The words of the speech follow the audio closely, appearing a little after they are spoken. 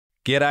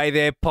G'day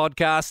there,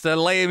 podcaster.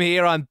 Liam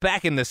here. I'm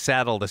back in the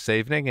saddle this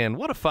evening, and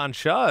what a fun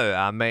show.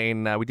 I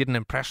mean, we did an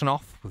impression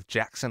off with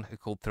Jackson, who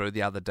called through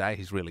the other day.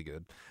 He's really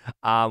good.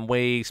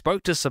 We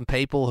spoke to some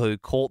people who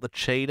caught the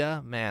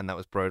cheetah. Man, that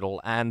was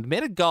brutal. And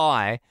met a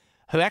guy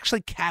who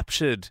actually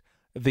captured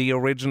the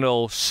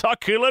original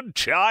Succulent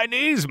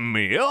Chinese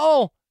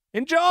meal.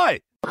 Enjoy.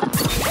 Who's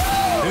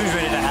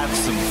ready to have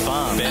some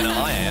fun? Ben,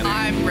 I am.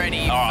 I'm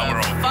ready we're all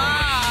for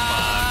fun.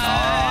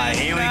 All right,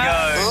 here we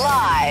go.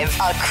 Live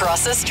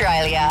across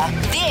Australia.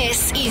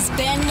 This is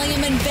Ben,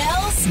 Liam and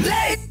Belle's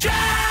Late Drive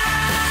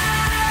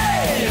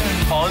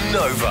on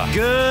Nova.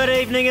 Good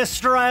evening,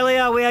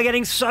 Australia. We are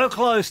getting so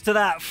close to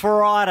that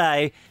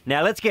Friday.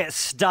 Now, let's get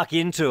stuck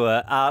into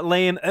it.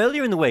 Liam,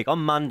 earlier in the week, on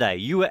Monday,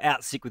 you were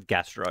out sick with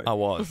gastro. I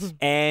was.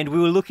 And we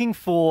were looking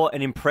for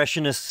an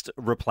impressionist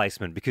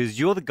replacement because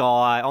you're the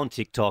guy on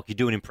TikTok, you're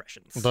doing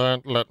impressions.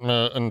 Don't let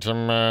me into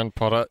man,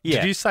 Potter. Yeah.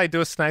 Did you say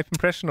do a Snape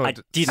impression? Or I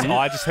didn't.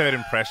 I just heard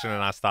impression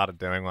and I started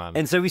doing one.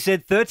 And so we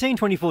said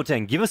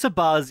 13-24-10, give us a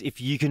buzz if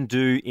you can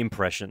do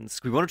impressions.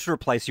 We wanted to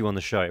replace you on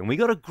the show. And we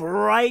got a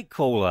great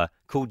caller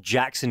called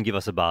Jackson give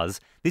us a buzz.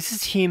 This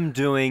is him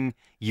doing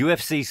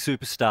UFC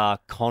superstar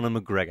Conor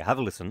McGregor. Have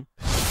a listen.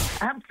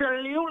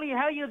 Absolutely.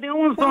 How you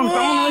doing, son?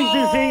 Nice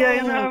to see you.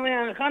 You know,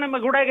 man. Conor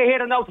McGregor here,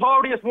 the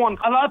notorious one.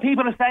 A lot of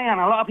people are saying,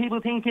 a lot of people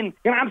thinking,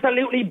 you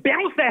absolutely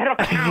bounced the head up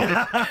the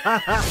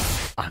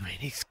house. I mean,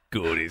 he's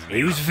good, isn't he?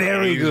 He was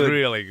very good. He's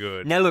really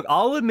good. Now, look,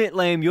 I'll admit,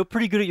 Liam, you're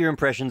pretty good at your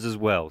impressions as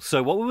well.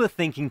 So what we were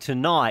thinking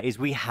tonight is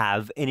we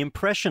have an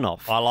impression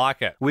off. I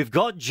like it. We've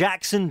got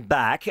Jackson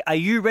back. Are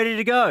you ready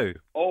to go?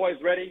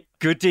 Always ready.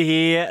 Good to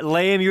hear.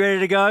 Liam, you ready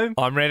to go?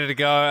 I'm ready to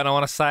go, and I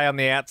want to say on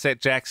the outset,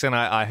 Jackson,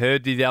 I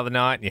heard you the other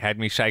night, and you had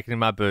me shaking in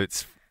my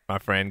boots, my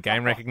friend.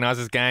 Game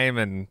recognises game,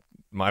 and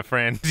my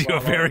friend, you're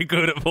very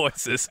good at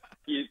voices.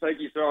 Thank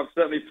you, sir. I've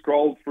certainly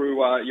scrolled through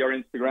your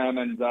Instagram,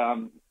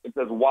 and if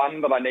there's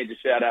one that I need to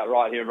shout out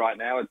right here, right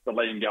now, it's the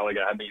Liam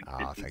Gallagher. I mean,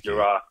 you're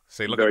a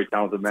very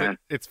talented man.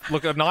 It's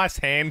look, a nice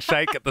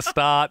handshake at the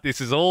start.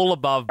 This is all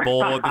above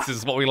board. This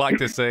is what we like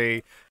to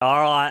see.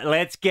 All right,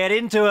 let's get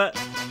into it.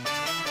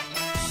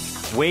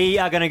 We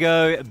are going to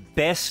go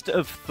best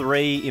of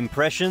 3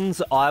 impressions.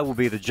 I will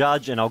be the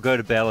judge, and I'll go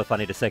to Belle if I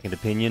need a second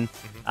opinion.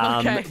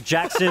 Okay.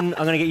 Jackson,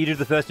 I'm going to get you to do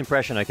the first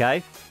impression,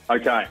 okay?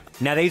 Okay.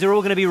 Now, these are all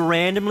going to be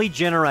randomly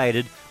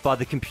generated by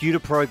the computer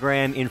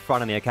program in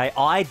front of me, okay?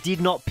 I did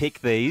not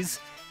pick these.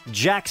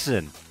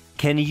 Jackson,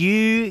 can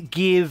you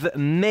give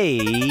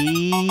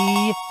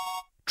me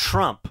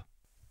Trump?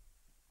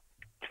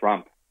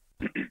 Trump.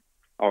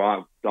 All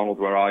right, Donald,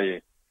 where are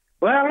you?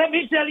 Well, let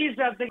me tell you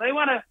something. They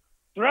want to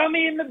throw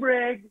me in the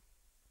brig,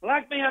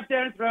 lock me up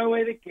there and throw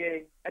away the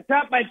king.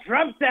 Atop my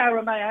Trump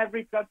Tower, my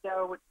ivory Trump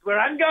Tower, which is where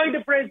I'm going to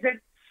prison.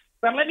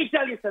 But let me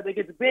tell you something.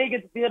 It's big,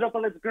 it's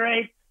beautiful, it's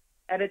great,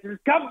 and it's as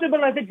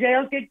comfortable as a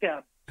jail can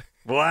come.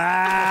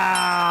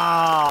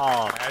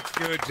 Wow! That's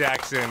good,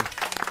 Jackson.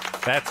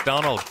 That's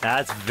Donald.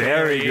 That's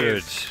very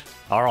good.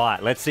 All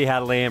right, let's see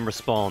how Liam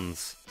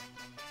responds.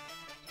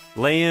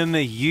 Liam,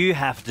 you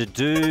have to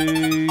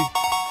do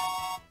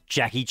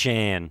Jackie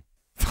Chan.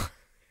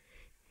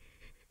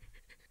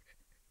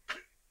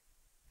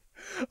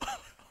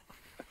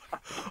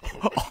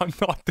 I'm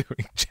not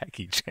doing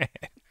Jackie Chan.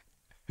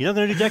 You're not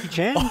going to do Jackie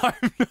Chan?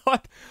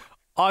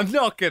 I'm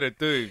not going to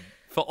do,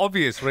 for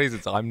obvious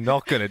reasons, I'm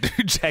not going to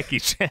do Jackie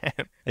Chan.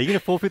 Are you going to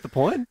forfeit the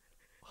point?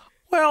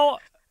 Well,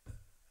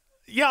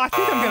 yeah, I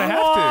think I'm going to have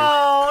to.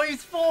 Oh,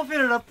 he's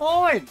forfeited a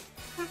point.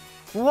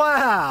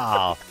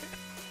 Wow.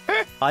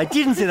 I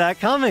didn't see that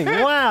coming.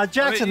 Wow,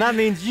 Jackson, that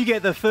means you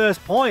get the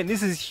first point.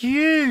 This is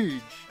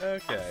huge.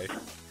 Okay.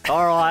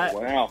 All right.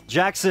 Wow.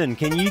 Jackson,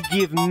 can you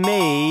give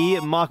me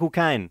Michael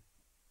Caine?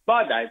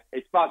 My name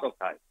is Michael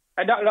Caine,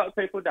 and not a lot of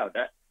people know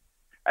that.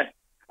 And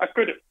I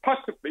couldn't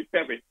possibly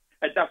bury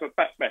another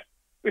fat man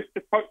with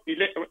the pointy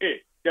little ear,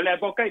 the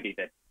Lamborghini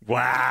then.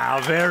 Wow,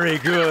 very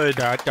good.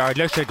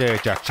 Listen there,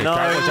 Jackson. No,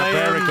 that was a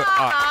very good...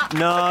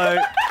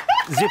 No.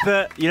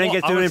 Zipper, you don't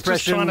get to do an I was just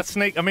impression. trying to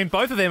sneak... I mean,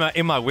 both of them are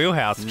in my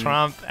wheelhouse.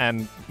 Trump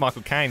and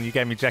Michael Caine. You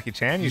gave me Jackie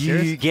Chan. You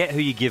serious? You get who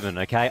you're given,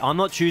 okay? I'm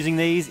not choosing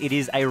these. It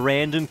is a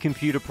random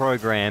computer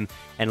program.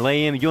 And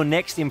Liam, your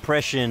next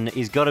impression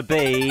is got to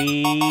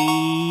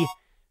be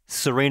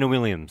Serena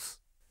Williams.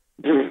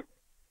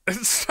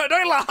 So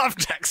don't laugh,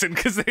 Jackson,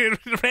 because they're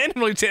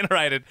randomly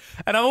generated.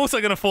 And I'm also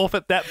going to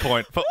forfeit that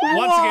point. But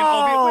once again,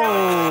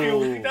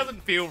 obviously, it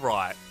doesn't feel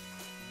right.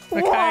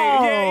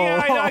 Okay,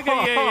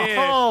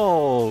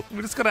 yeah.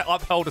 We're just got to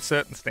uphold a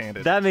certain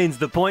standard. That means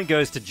the point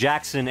goes to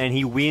Jackson and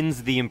he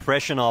wins the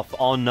impression off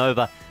on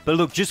Nova. But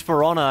look, just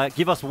for honour,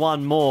 give us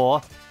one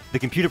more. The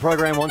computer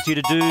program wants you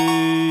to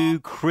do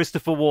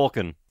Christopher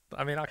Walken.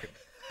 I mean, I could...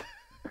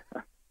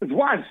 It's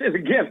once as a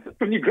gift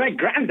from your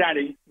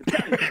great-granddaddy.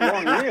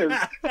 Long years.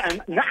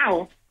 And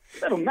now,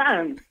 little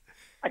man,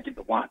 I give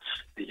the watch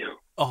to you.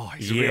 Oh,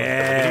 he's really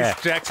Yeah.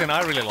 good. Jackson,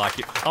 I really like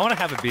it. I want to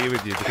have a beer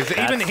with you because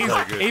That's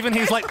even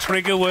his like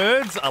trigger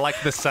words are like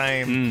the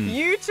same.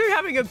 You two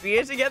having a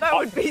beer together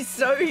would be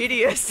so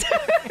hideous.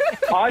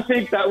 I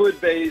think that would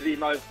be the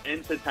most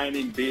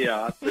entertaining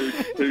beer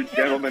two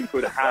gentlemen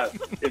could have,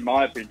 in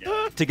my opinion.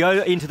 To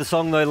go into the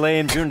song, though,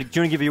 Liam, do you want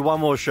to give you one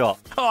more shot?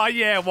 Oh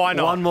yeah, why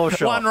not? One more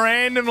shot. One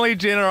randomly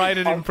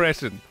generated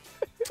impression.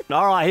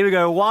 All right, here we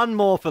go. One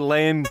more for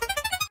Liam.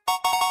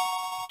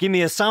 Give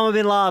me a Osama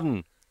bin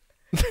Laden.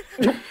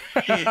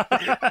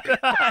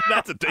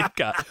 That's a deep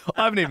cut.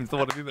 I haven't even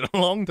thought of him in a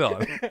long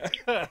time.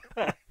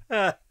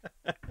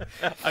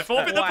 I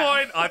forfeit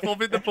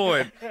the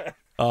point.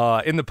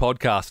 In the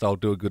podcast, I'll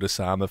do a good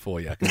Osama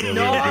for you. I can do a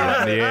really good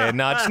one. Yeah,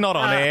 no, it's not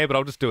on air, but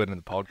I'll just do it in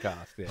the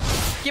podcast. Yeah.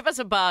 Give us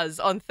a buzz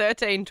on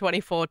 13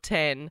 24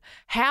 10.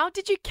 How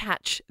did you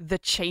catch the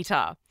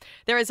cheater?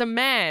 There is a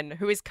man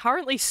who is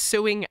currently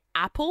suing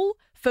Apple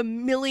for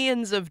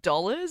millions of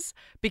dollars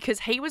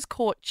because he was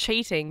caught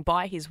cheating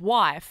by his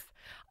wife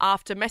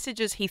after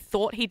messages he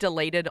thought he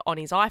deleted on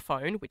his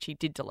iPhone, which he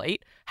did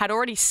delete, had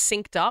already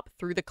synced up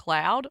through the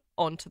cloud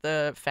onto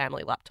the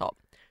family laptop.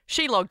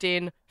 She logged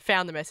in,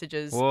 found the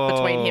messages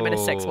between him and a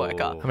sex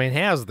worker. I mean,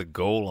 how's the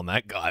gall on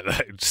that guy,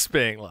 though? Just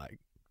being like,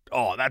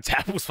 oh, that's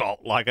Apple's fault.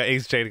 Like,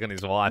 he's cheating on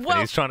his wife and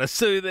he's trying to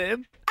sue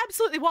them.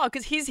 Absolutely wild,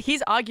 because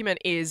his argument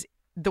is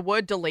the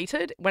word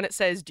deleted, when it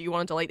says, do you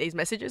want to delete these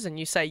messages? And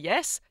you say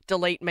yes,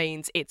 delete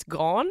means it's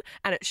gone.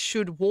 And it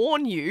should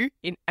warn you,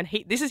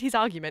 this is his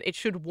argument, it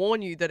should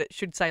warn you that it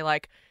should say,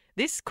 like,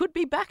 this could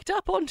be backed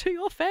up onto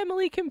your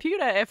family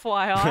computer,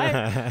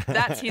 FYI.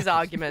 That's his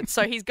argument.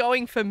 So he's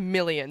going for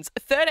millions.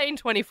 13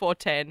 24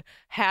 10.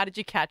 How did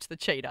you catch the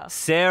cheater?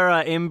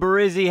 Sarah in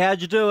Brizzy,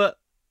 how'd you do it?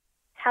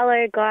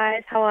 Hello,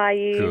 guys. How are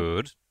you?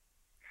 Good.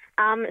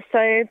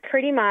 So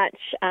pretty much,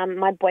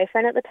 my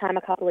boyfriend at the time,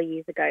 a couple of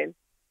years ago,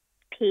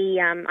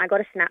 I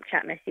got a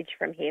Snapchat message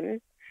from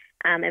him,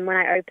 and when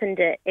I opened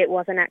it, it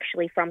wasn't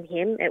actually from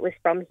him. It was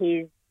from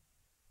his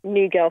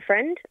new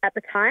girlfriend at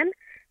the time.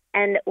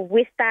 And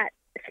with that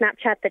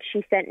Snapchat that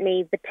she sent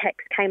me, the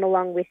text came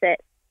along with it,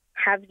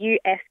 have you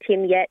effed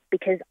him yet?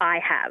 Because I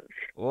have.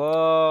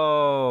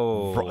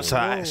 Whoa.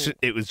 So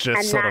it was just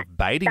And sort of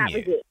baiting that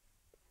you. was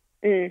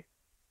it.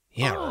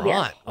 Yeah,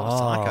 right. Oh,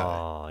 psycho.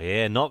 Oh,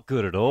 yeah, not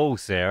good at all,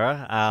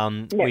 Sarah.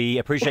 We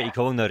appreciate you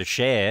calling, though, to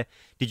share.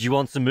 Did you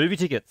want some movie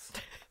tickets?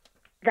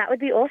 That would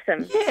be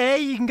awesome. Yeah,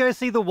 you can go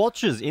see The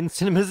Watchers in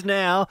cinemas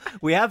now.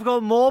 We have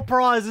got more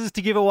prizes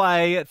to give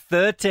away.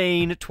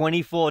 13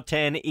 24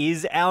 10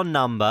 is our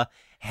number.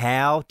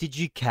 How did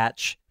you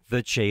catch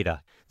the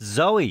cheater?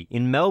 Zoe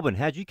in Melbourne,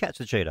 how'd you catch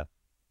the cheater?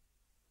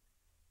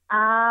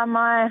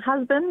 My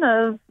husband,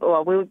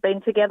 we've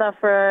been together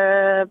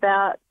for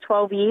about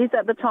 12 years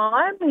at the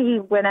time. He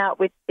went out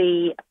with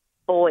the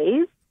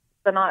boys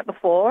the night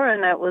before,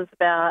 and it was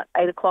about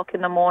 8 o'clock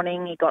in the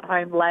morning. He got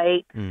home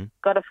late,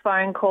 got a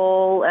phone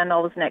call, and I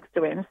was next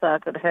to him, so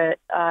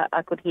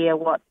I could hear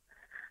what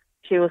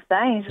she was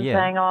saying. She was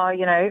saying,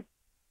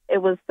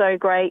 it was so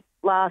great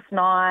last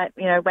night,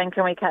 when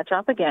can we catch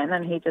up again?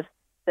 And he just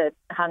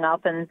hung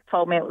up and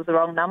told me it was the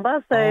wrong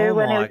number. So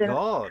when he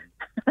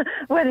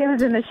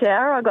was in the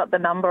shower, I got the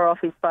number off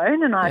his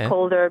phone, and I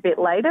called her a bit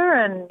later,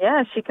 and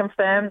she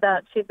confirmed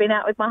that she'd been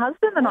out with my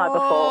husband the night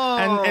before.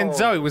 And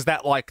Zoe, was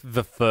that like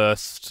the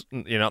first,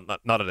 not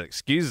that it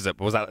excuses it,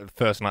 but was that the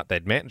first night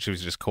they'd met and she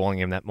was just calling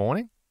him that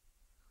morning?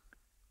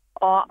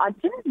 I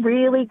didn't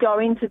really go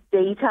into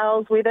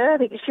details with her. I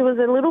think she was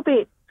a little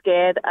bit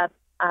scared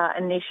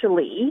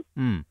initially.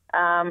 And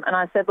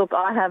I said, look,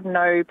 I have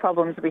no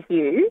problems with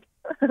you.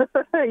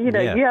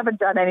 You haven't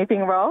done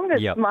anything wrong.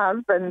 It's my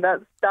husband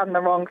that's done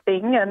the wrong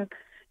thing. And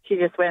she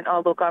just went,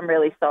 oh, look, I'm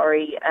really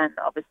sorry. And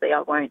obviously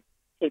I won't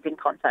keep in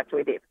contact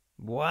with him.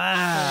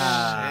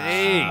 Wow.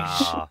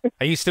 Jeez.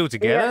 Are you still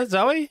together,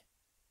 Zoe?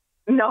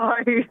 No.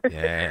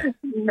 Yeah.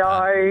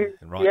 No.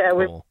 Right,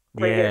 cool.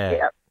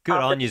 Good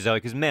on you, Zoe,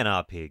 because men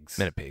are pigs.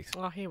 Men are pigs.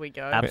 Oh, here we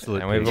go.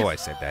 Absolutely. And we've always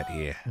said that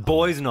here.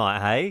 Boys'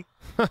 night, hey?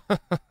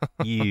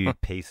 You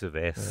piece of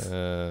S.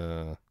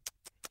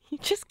 You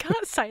just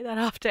can't say that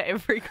after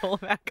every call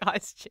about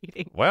guys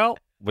cheating. Well,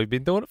 we've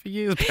been doing it for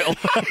years, Belle.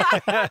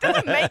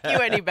 Doesn't make you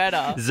any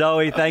better.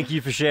 Zoe, thank you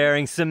for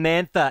sharing.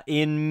 Samantha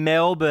in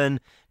Melbourne,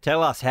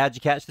 tell us, how'd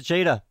you catch the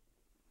cheater?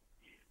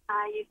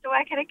 I used to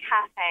work at a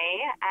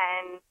cafe,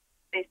 and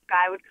this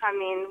guy would come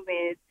in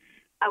with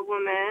a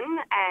woman,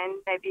 and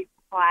they'd be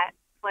quite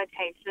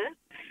flirtatious.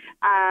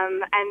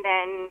 And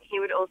then he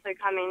would also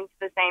come into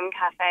the same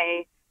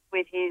cafe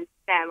with his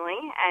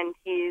family and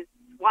his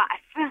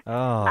wife.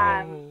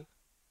 Oh.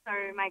 So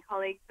my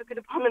colleagues took it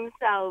upon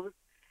themselves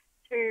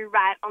to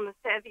write on the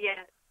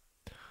serviette,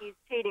 he's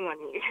cheating on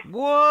you.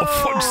 Whoa!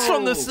 Just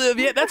on the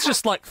serviette. That's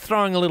just like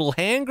throwing a little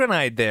hand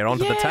grenade there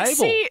onto the table.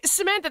 See,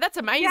 Samantha, that's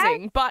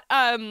amazing. Yeah. But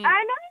I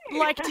know.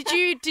 Like,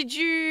 did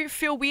you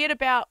feel weird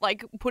about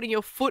like putting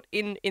your foot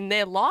in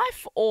their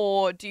life,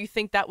 or do you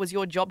think that was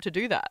your job to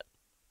do that?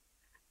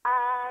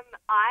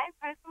 I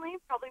personally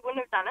probably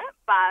wouldn't have done it,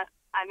 but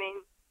I mean,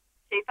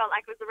 she felt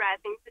like it was the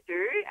right thing to do,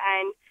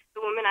 and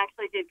the woman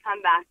actually did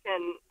come back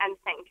and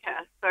thank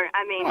her. So,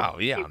 I mean,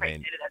 Well, yeah, she I mean,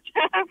 appreciated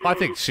it. I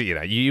think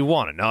you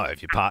want to know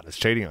if your partner's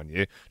cheating on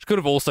you. She could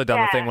have also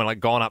done the thing when, like,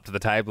 gone up to the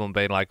table and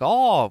been like,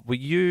 "Oh, were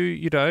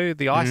you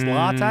the iced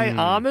latte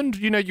almond?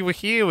 You were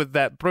here with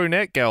that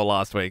brunette girl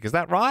last week. Is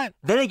that right?"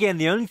 Then again,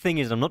 the only thing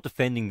is, I'm not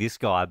defending this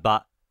guy,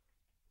 but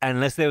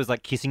unless there was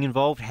like kissing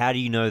involved, how do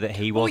you know that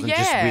he wasn't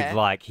just with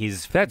like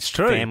his That's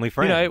true. family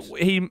friends?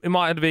 It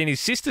might have been his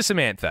sister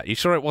Samantha. You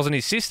sure it wasn't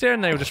his sister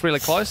and they were just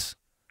really close?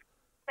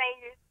 They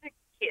used to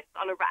kiss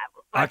on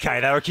arrival. Okay,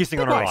 they were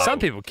kissing on Right, arrival. some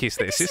people kiss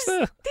their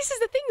sister. This is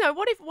the thing, though.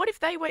 What if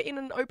they were in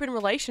an open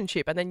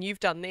relationship and then you've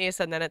done this,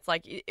 and then it's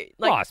like,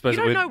 Well, I suppose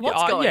you don't know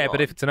what's going on. Yeah,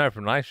 but if it's an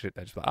open relationship,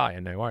 they're just like, "Oh, yeah,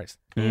 no worries."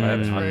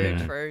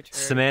 True.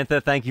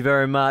 Samantha, thank you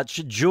very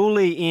much.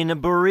 Julie in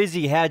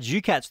Barizzi, how'd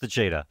you catch the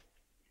cheater?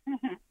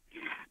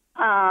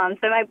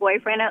 So my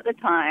boyfriend at the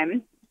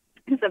time,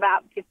 it was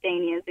about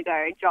 15 years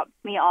ago, dropped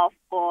me off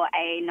for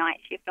a night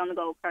shift on the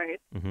Gold Coast.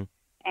 Mm-hmm.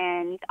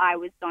 And I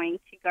was going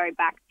to go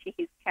back to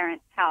his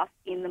parents' house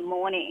in the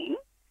morning.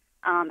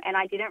 And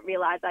I didn't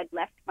realise I'd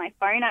left my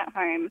phone at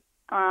home.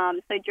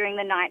 So during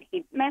the night,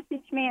 he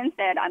messaged me and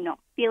said, "I'm not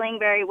feeling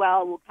very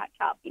well. We'll catch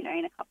up, in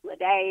a couple of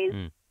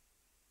days."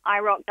 I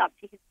rocked up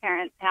to his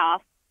parents'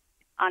 house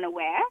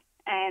unaware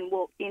and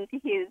walked into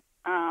his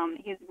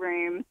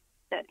room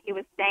that he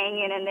was staying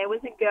in, and there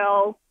was a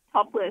girl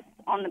topless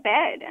on the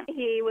bed. And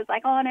he was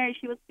like, "Oh, no,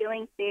 she was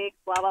feeling sick,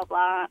 blah, blah,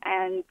 blah."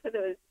 And because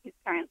it was his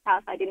parents'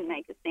 house, I didn't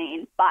make a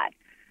scene. But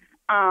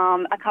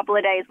a couple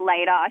of days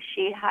later,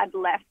 she had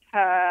left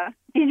her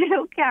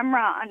digital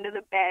camera under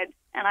the bed,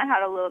 and I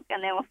had a look,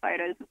 and there were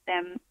photos of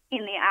them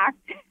in the act.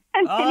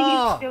 And then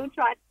he still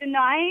tried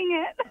denying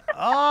it.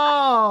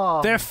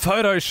 Oh! They're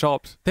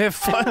photoshopped. They're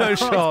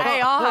photoshopped.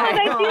 AI.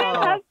 They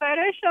didn't have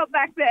Photoshop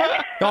back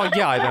then. Oh,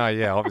 yeah, I know,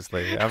 yeah,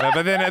 obviously.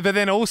 But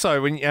then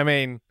also,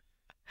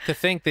 to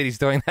think that he's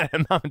doing that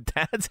at mum and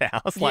dad's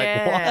house, what?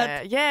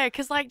 Yeah,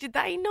 because did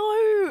they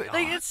know?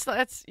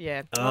 That's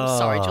yeah. I'm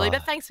sorry, Julie,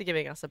 but thanks for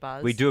giving us a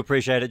buzz. We do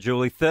appreciate it,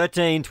 Julie.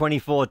 13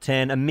 24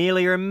 10.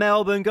 Amelia in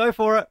Melbourne, go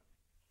for it.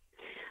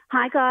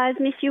 Hi, guys.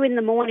 Miss you in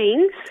the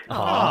mornings.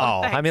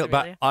 Thanks, Amelia,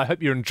 but Amelia. I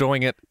hope you're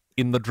enjoying it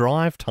in the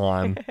drive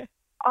time.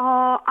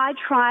 Oh, I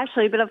try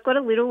to, but I've got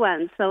a little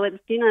one, so it's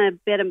dinner,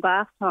 bed and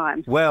bath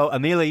time. Well,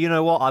 Amelia, you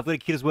know what? I've got a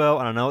kid as well,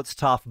 and I know it's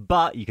tough,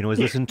 but you can always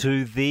listen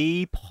to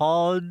the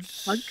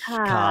podcast.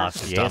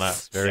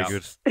 Yes, very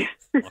good.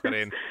 Lock it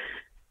in.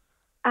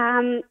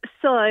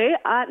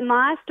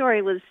 My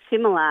story was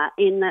similar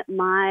in that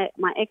my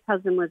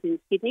ex-husband was in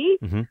Sydney.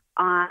 Mm-hmm.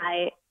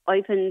 I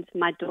opened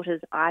my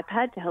daughter's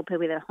iPad to help her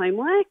with her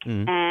homework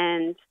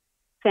and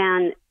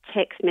found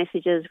text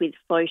messages with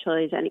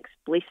photos and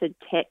explicit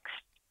text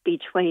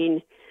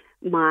between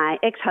my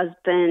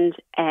ex-husband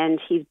and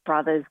his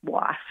brother's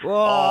wife. Whoa!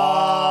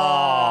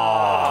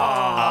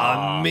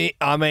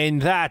 I mean,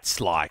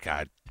 that's like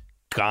a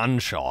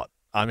gunshot.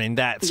 I mean,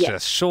 that's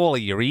just,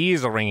 surely your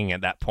ears are ringing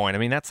at that point. I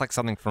mean, that's like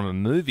something from a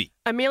movie.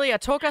 Amelia,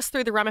 talk us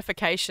through the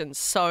ramifications.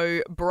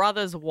 So,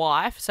 brother's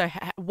wife. So,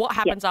 what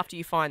happens after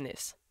you find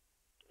this?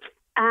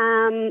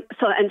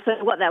 So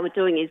what they were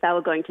doing is they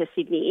were going to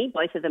Sydney,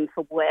 both of them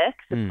for work,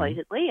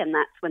 supposedly, and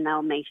that's when they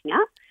were meeting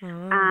up.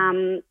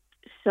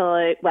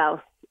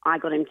 I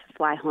got him to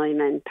fly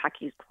home and pack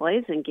his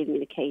clothes and give me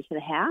the key to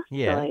the house.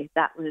 Yeah. So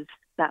that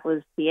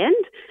was the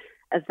end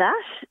of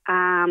that.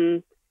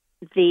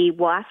 The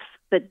wife,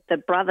 the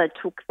brother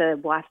took the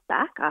wife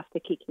back after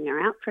kicking her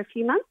out for a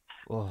few months.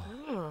 Oh.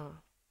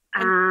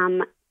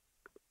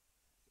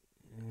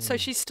 So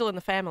she's still in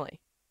the family?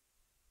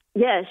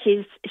 Yeah,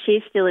 she's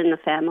still in the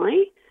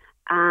family.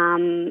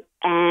 I've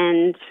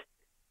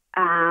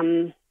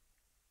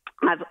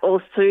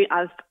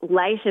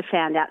later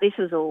found out, this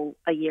was all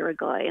a year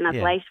ago, and I've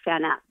later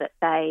found out that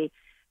they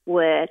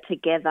were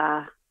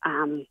together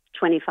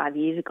 25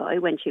 years ago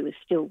when she was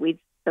still with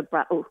the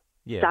brother,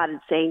 started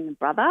seeing the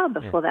brother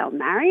before they were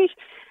married,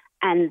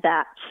 and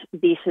that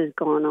this has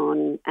gone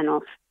on and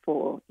off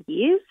for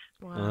years,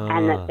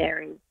 and that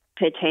there is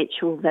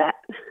potential that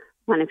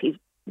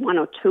one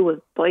or two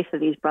of both of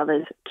his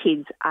brother's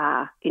kids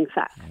are, in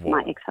fact,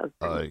 my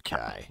ex-husband.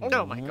 Okay.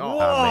 Oh, my God.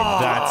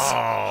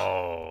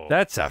 I mean,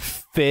 that's a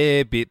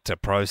fair bit to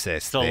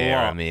process there,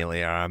 lot.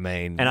 Amelia. I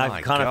mean, And I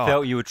my kind of God.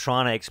 felt you were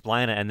trying to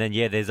explain it, and then,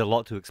 there's a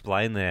lot to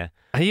explain there.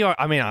 Are you,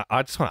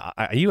 I just want to,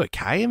 are you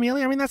okay,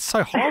 Amelia? I mean, that's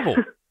so horrible.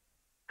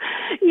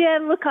 Yeah,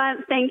 look,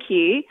 thank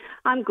you.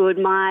 I'm good.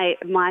 My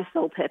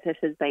sole purpose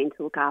has been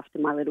to look after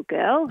my little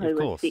girl, who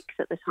was 6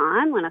 at the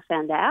time when I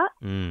found out.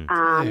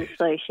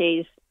 So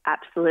she's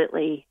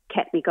absolutely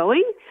kept me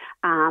going.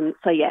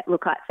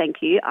 Thank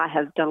you. I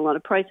have done a lot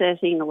of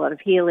processing, a lot of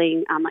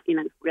healing. I'm in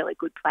a really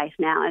good place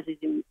now, as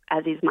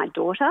is my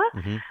daughter.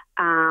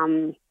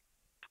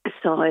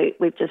 So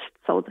we've just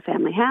sold the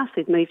family house.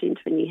 We've moved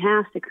into a new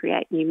house to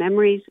create new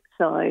memories.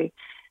 So,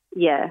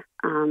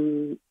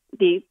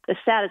 the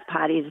saddest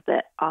part is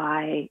that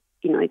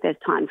there's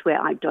times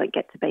where I don't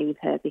get to be with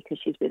her because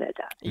she's with her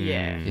dad.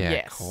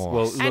 Yeah. Of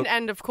course. Well,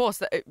 And of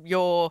course,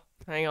 your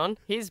Hang on.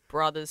 His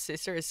brother's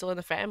sister is still in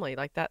the family.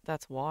 Like,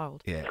 that's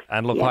wild. Yeah,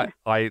 and look,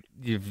 Yeah.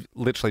 you've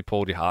literally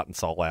poured your heart and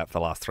soul out for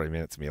the last 3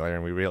 minutes, Amelia,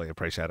 and we really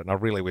appreciate it. And I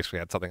really wish we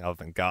had something other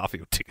than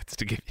Garfield tickets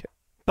to give you.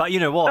 But you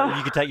know what?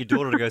 You could take your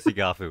daughter to go see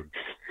Garfield.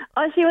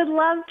 Oh, she would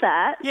love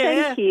that.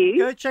 Thank you.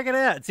 Go check it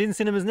out. It's in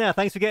cinemas now.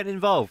 Thanks for getting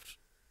involved.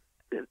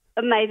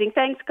 Amazing.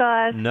 Thanks,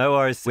 guys. No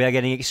worries. We are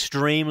getting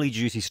extremely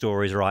juicy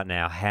stories right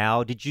now.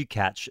 How did you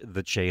catch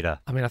the cheater?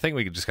 I mean, I think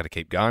we just got to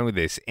keep going with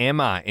this.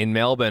 Emma in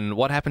Melbourne,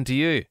 what happened to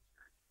you?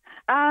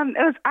 It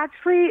was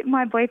actually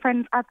my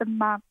boyfriend at the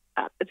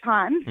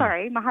time.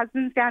 Sorry, my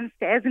husband's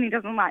downstairs and he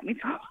doesn't like me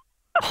talk.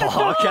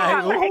 Oh, okay.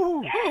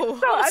 Oh,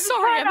 So I'm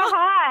sorry, trying Emma. to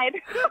hide.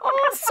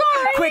 Oh,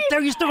 sorry. Quick,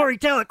 tell your story.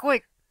 Tell it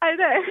quick. I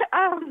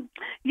know.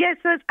 Yeah,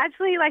 so it's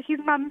actually like his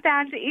mum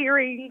found the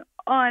earring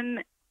on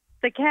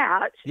the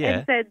couch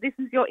and said, "This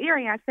is your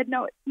earring." I said,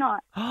 "No, it's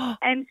not."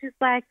 And she's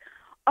like,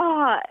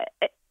 "Oh,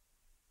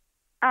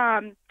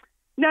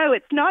 no,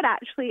 it's not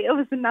actually. It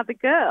was another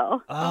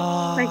girl."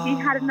 Oh. Like he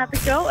had another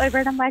girl over,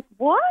 and I'm like,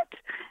 "What?"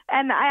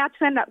 And I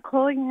actually ended up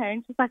calling her,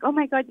 and she's like, "Oh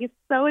my God, you're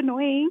so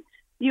annoying.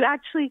 You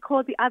actually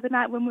called the other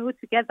night when we were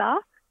together." And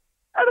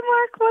I'm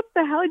like, "What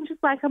the hell?" And she's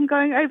like, "I'm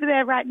going over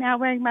there right now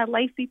wearing my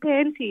lacy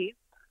panties."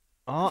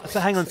 Oh, so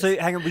hang on.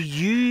 Were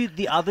you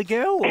the other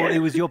girl, or it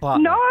was your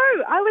partner? No,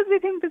 I was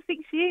with him for 6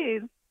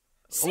 years.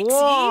 6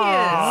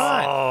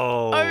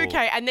 Whoa. years.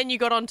 Okay, and then you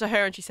got on to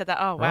her and she said that.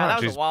 Oh, wow, that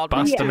was she's a wild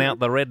one. busting out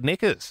the red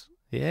knickers.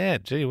 Yeah,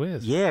 gee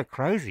whiz. Yeah,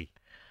 crazy.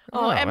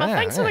 Oh, Emma, wow,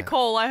 thanks for yeah. the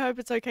call. I hope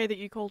it's okay that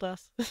you called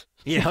us.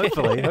 Yeah,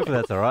 hopefully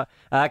that's all right.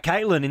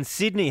 Caitlin in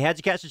Sydney, how'd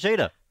you catch the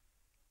cheater?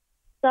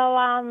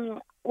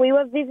 So we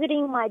were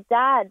visiting my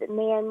dad,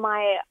 me and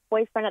my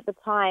boyfriend at the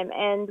time,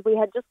 and we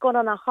had just gone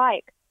on a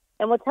hike.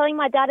 And we're telling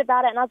my dad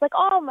about it, and I was like,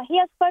 "Oh, he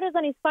has photos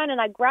on his phone." And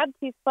I grabbed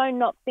his phone,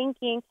 not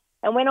thinking,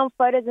 and went on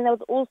photos, and there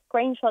was all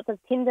screenshots of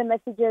Tinder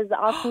messages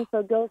asking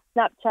for girls'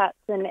 Snapchats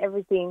and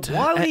everything.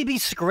 Why would he be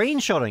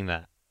screenshotting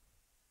that?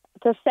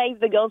 To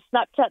save the girls'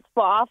 Snapchats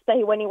for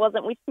after when he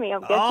wasn't with me,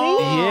 I'm guessing.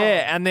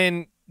 Yeah, and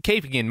then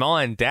keeping in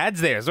mind,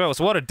 Dad's there as well.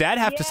 So what did Dad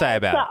have to say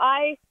about So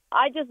it?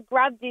 I just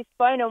grabbed his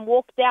phone and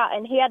walked out,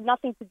 and he had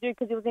nothing to do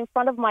because he was in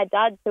front of my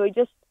dad, so he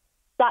just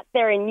sat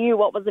there and knew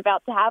what was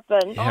about to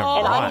happen. Yeah,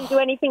 and I right. didn't do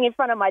anything in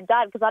front of my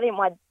dad because I didn't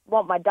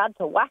want my dad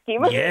to whack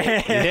him.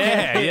 Yeah.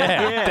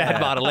 Dad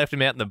might have left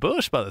him out in the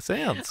bush by the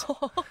sounds.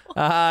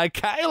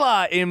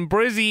 Kayla in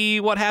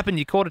Brizzy, what happened?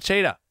 You caught a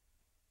cheater.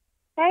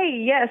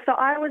 Hey, yeah, so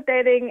I was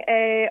dating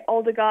a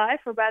older guy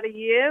for about a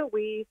year.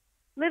 We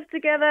lived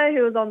together.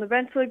 He was on the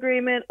rental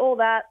agreement, all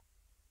that.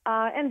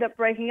 Ended up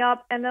breaking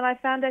up, and then I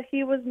found out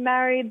he was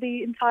married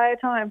the entire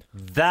time.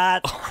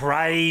 That's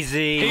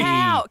crazy.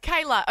 How?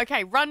 Kayla,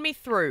 okay, run me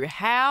through.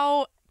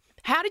 How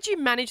did you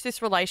manage this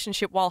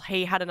relationship while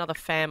he had another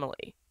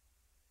family?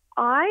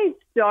 I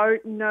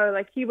don't know.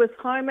 Like, he was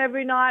home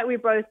every night. We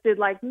both did,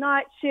 like,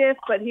 night shift,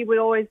 but he would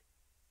always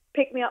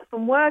pick me up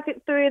from work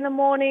at 3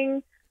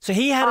 a.m. So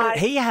he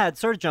had,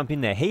 sorry to jump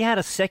in there, he had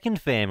a second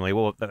family,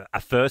 well, a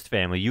first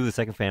family, you were the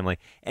second family,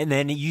 and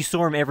then you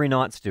saw him every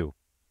night still.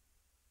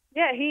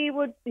 Yeah, he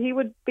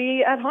would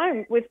be at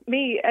home with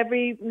me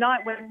every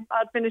night when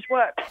I'd finish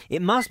work.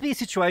 It must be a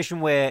situation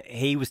where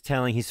he was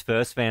telling his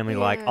first family,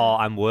 like, "Oh,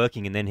 I'm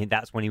working," and then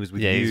that's when he was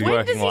with you. He's When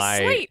working does he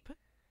late. sleep?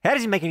 How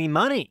does he make any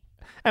money?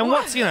 And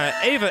what's,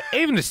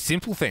 even just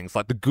simple things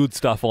like the good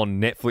stuff on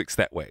Netflix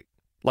that week.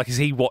 Like, is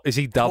he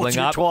doubling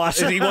Watching it up? twice.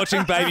 Is he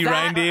watching Baby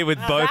Reindeer with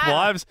both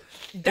wives?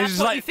 That's It's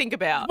what like, you think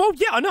about. well,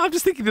 yeah, I know. I'm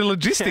just thinking the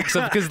logistics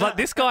of because like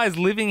this guy is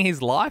living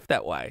his life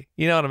that way.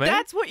 You know what I mean?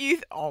 That's what you...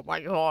 oh, my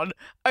God.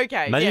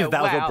 Okay, Imagine yeah, if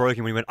that was wow. what broke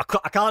him when he went,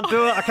 I can't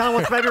do it, I can't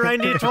watch Baby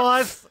Reindeer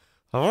twice.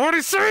 I've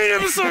already seen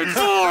episode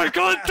 4. I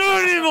can't do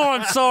it anymore.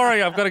 I'm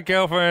sorry. I've got a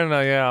girlfriend.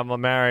 Yeah, I'm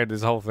married.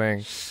 This whole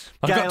thing.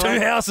 I've got 2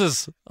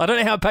 houses. I don't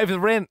know how to pay for the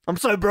rent. I'm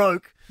so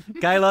broke.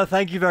 Kayla,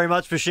 thank you very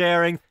much for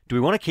sharing. Do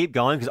we want to keep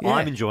going? Because Yeah.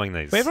 I'm enjoying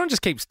these. Well, everyone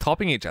just keeps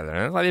topping each other.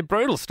 And like, they're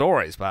brutal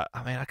stories, but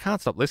I mean, I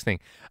can't stop listening.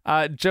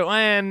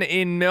 Joanne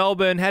in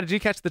Melbourne, how did you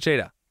catch the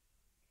cheater?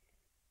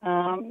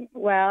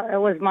 Well, it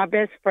was my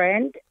best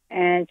friend,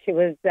 and she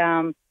was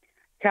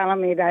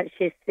telling me that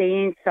she's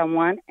seeing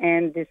someone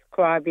and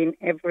describing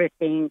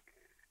everything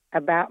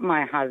about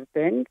my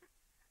husband.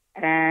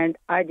 And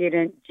I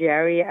didn't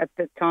jerry at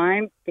the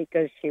time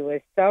because she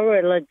was so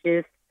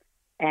religious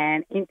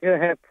and into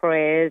her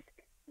prayers,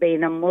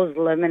 being a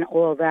Muslim and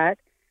all that.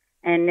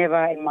 And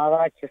never in my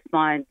righteous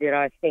mind did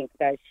I think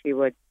that she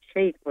would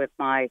cheat with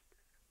my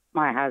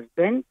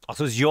husband. Oh,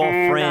 so it was your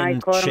and friend I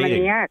caught him in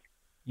cheating. the act.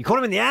 You caught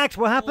him in the act?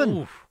 What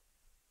happened?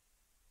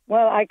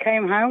 Well, I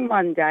came home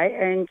one day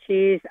and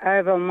she's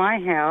over my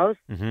house,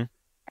 Mm-hmm.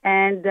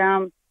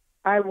 and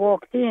I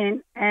walked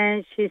in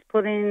and she's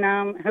putting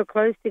her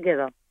clothes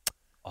together.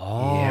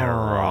 Oh. Yeah,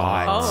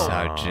 right.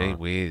 Oh. So, gee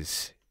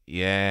whiz.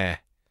 Yeah.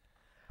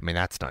 I mean,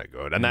 that's no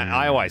good. And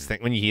I always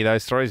think when you hear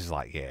those stories, it's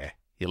like, yeah,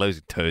 you're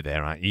losing 2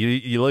 there, aren't you?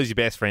 You lose your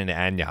best friend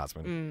and your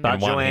husband. But in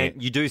one Joanne,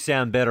 hit. you do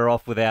sound better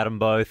off without them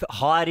both.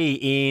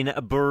 Heidi in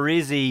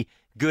Brizzy,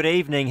 good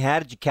evening. How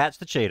did you catch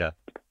the cheater?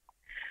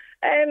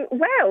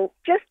 Well,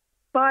 just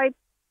by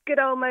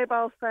good old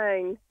mobile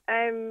phone.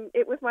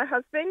 It was my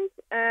husband,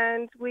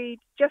 and we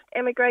just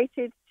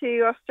emigrated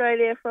to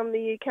Australia from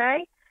the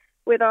UK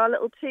with our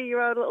little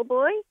 2-year-old little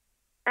boy.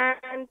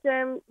 And,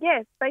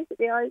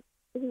 basically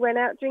he went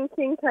out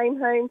drinking, came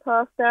home,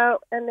 passed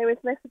out, and there was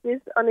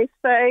messages on his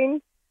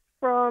phone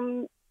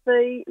from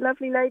the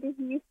lovely lady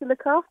who used to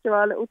look after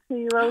our little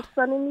 2-year-old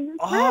son in the UK.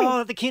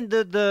 Oh,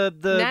 the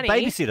Nanny.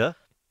 babysitter.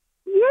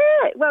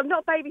 Yeah, well,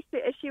 not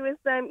babysitter. She was,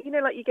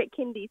 like you get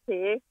kindies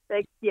here.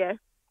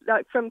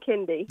 Like from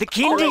kindy. The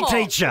kindy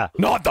teacher.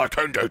 Not the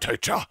kindy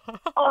teacher.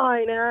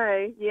 I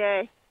know,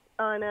 yeah,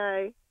 I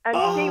know. And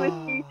she was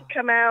due to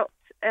come out.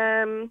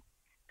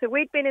 So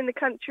we'd been in the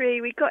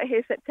country. We got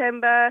here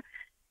September.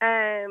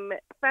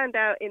 Found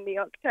out in the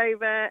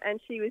October, and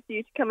she was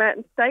due to come out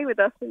and stay with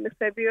us in the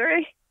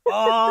February.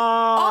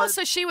 Oh,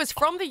 so she was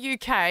from the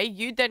UK.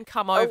 You'd then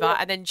come over,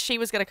 and then she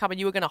was going to come, and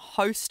you were going to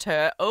host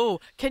her. Oh,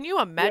 can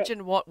you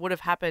imagine what would have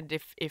happened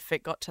if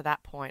it got to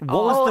that point?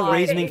 What was the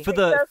reasoning for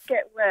the? It does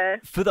get worse.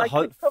 For the I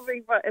could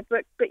probably write a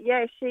book, but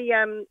yeah, she.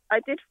 I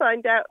did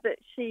find out that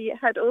she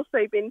had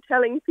also been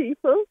telling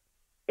people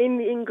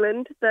in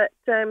England that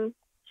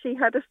she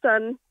had a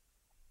son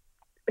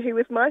who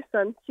was my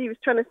son. She was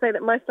trying to say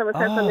that my son was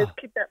her son, was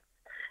kidnapped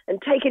and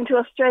taken to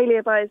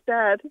Australia by his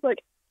dad. It's like,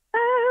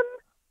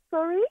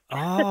 sorry.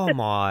 Oh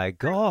my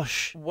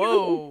gosh!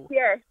 Whoa!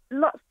 Yeah,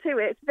 lots to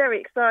it. It's very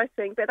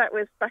exciting. But that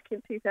was back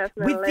in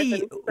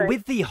 2011.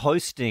 With the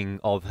hosting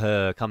of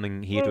her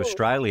coming here to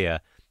Australia,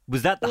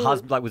 was that the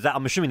husband? Like, was that?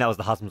 I'm assuming that was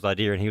the husband's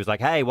idea, and he was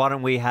like, "Hey, why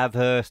don't we have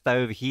her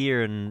stay over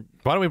here and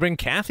why don't we bring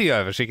Kathy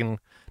over? She can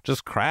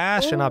just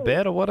crash in our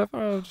bed or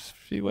whatever, just a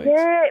few weeks."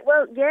 Yeah,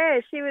 well, yeah,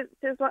 she was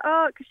like,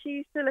 because she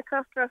used to look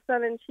after our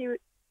son, and she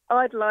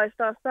idolised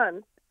our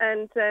son,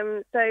 and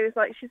so it was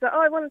like, she's like,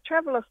 I want to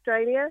travel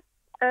Australia.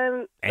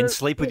 And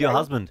sleep with your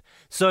husband.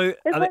 So,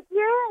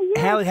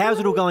 how's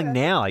it all going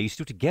now? Are you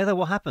still together?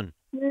 What happened?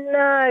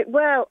 No,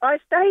 well, I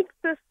stayed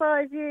for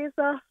 5 years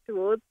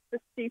afterwards,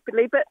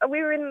 stupidly, but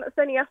it's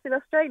only us in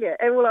Australia,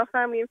 and all our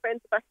family and friends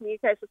are back in the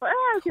UK, so it's like,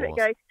 how did it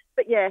go?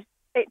 But yeah,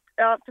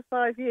 after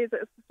 5 years, it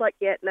was just like,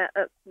 no,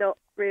 that's not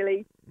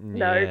really,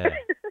 no. Yeah.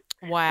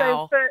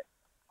 Wow. So,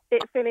 but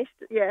it finished,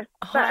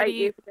 about 8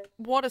 years ago.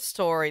 What a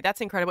story. That's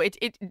incredible.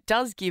 It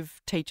does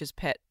give teacher's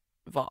pet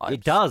vibes.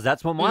 It does.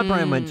 That's what my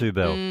brain went to,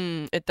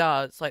 Belle. It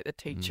does, like the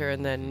teacher,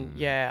 and then,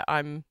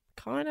 I'm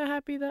kind of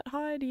happy that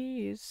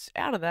Heidi is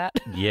out of that.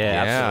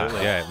 Yeah,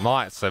 absolutely.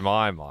 Yeah, so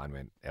my mind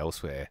went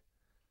elsewhere.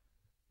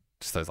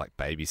 Just those, like,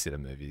 babysitter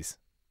movies.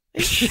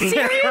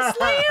 Seriously?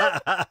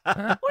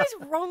 What is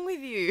wrong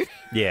with you?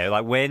 Yeah,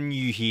 like when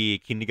you hear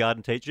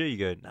kindergarten teacher, you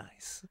go,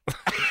 nice.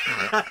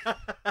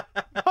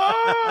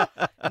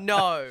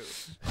 No.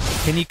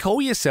 Can you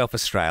call yourself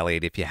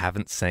Australian if you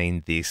haven't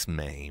seen this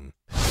meme?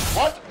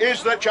 What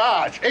is the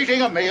charge?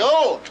 Eating a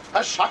meal?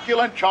 A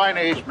succulent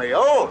Chinese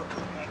meal?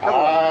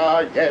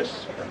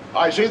 Yes.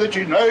 I see that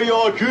you know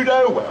your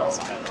judo well.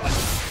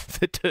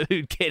 The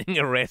dude getting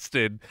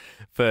arrested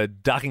for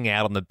ducking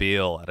out on the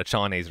bill at a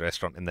Chinese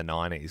restaurant in the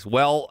 90s.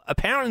 Well,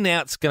 apparently now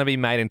it's going to be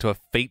made into a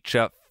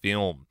feature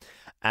film.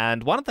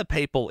 And one of the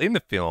people in the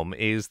film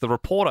is the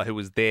reporter who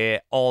was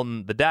there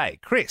on the day.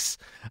 Chris,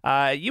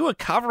 you were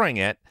covering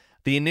it,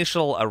 the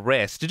initial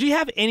arrest. Did you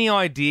have any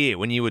idea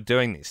when you were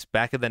doing this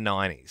back in the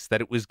 90s that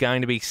it was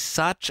going to be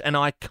such an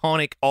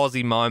iconic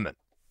Aussie moment?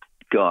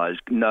 Guys,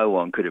 no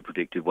one could have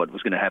predicted what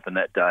was going to happen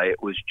that day.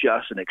 It was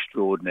just an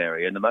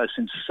extraordinary and the most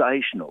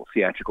sensational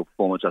theatrical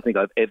performance I think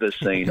I've ever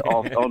seen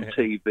on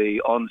TV,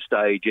 on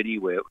stage,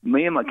 anywhere.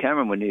 Me and my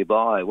cameraman were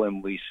nearby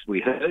when we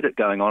heard it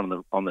going on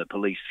the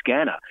police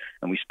scanner,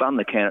 and we spun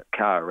the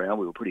car around.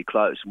 We were pretty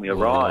close, and we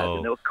arrived,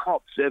 and there were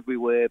cops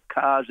everywhere,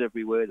 cars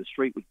everywhere. The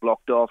street was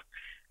blocked off.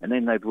 And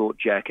then they brought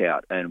Jack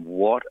out, and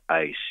what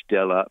a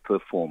stellar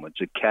performance.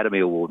 Academy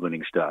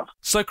Award-winning stuff.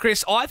 So,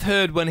 Chris, I've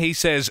heard when he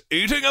says,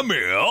 eating a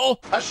meal...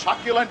 A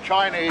succulent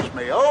Chinese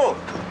meal.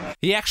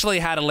 He actually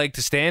had a leg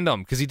to stand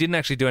on because he didn't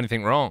actually do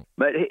anything wrong.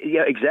 But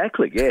yeah,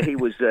 exactly. Yeah, he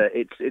was.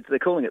 They're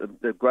calling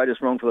it the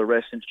greatest wrongful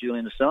arrest since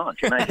Julian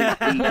Assange. Mate,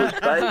 he was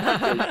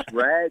basically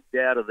dragged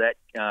out of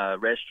that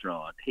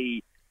restaurant.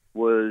 He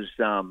was,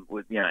 and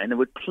there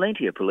were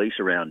plenty of police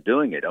around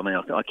doing it. I mean,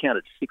 I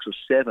counted 6 or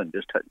 7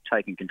 just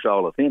taking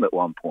control of him at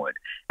one point.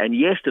 And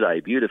yesterday,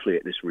 beautifully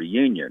at this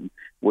reunion,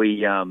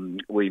 we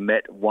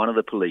met one of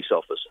the police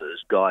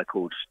officers, a guy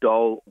called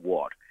Stoll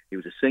Watt. He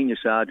was a senior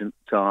sergeant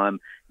at the time,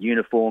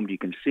 uniformed. You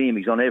can see him.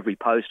 He's on every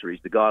poster. He's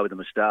the guy with the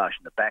moustache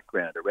in the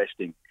background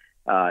arresting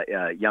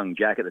young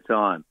Jack at the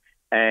time.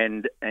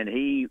 And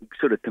he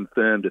sort of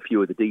confirmed a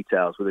few of the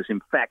details with us. In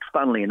fact,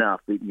 funnily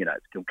enough,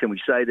 can we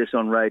say this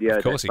on radio?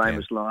 Of course that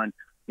famous line.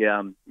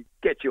 Yeah,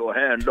 get your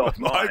hand off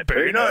my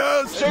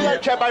penis. See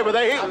that chap over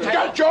there?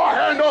 Get your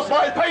hand off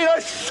my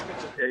penis.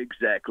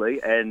 Exactly.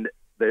 And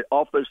the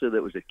officer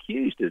that was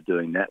accused of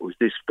doing that was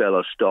this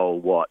fella, Stoll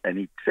Watt.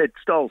 And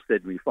Stoll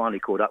said, when he finally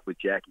caught up with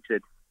Jack, he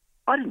said,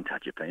 I didn't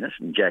touch your penis.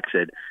 And Jack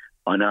said,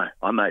 I know.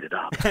 I made it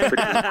up.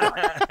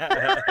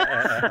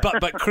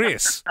 But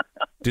Chris,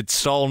 did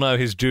Sol know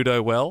his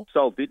judo well?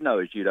 Sol did know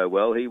his judo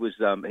well. He was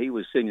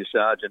senior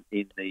sergeant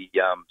in the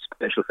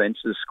special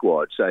offences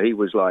squad, so he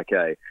was like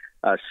a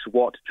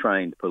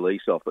SWAT-trained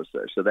police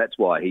officer. So that's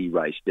why he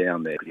raced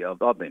down there.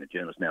 I've been a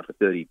journalist now for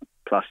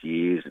 30-plus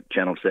years at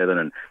Channel 7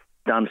 and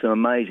done some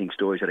amazing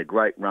stories. Had a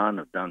great run.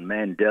 I've done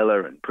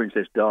Mandela and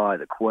Princess Di,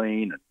 the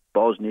Queen, and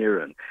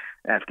Bosnia and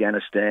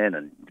Afghanistan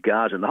and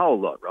Gaza and the whole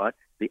lot, right?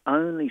 The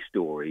only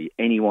story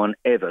anyone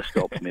ever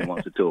stops me and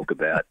wants to talk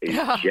about is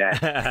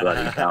Jack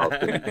bloody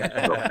Carlson against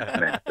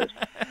Memphis.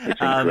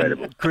 It's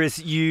incredible. Chris,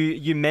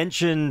 you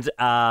mentioned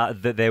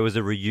that there was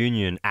a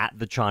reunion at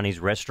the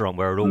Chinese restaurant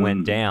where it all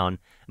went down.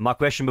 My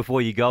question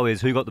before you go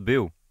is, who got the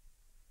bill?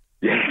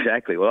 Yeah,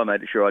 exactly. Well, I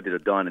made sure I did a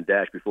dine and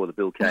dash before the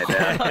bill came out.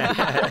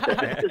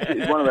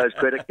 It's one of those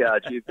credit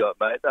cards you've got,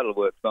 mate. That'll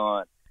work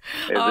fine.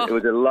 It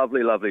was a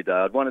lovely, lovely day.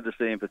 I'd wanted to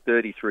see him for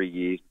 33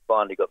 years.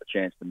 Finally got the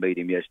chance to meet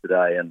him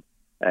yesterday, and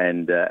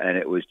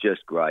it was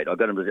just great. I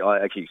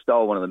actually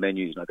stole one of the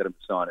menus and I got him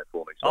to sign it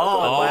for me. So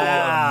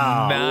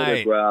wow,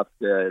 mate! Autographed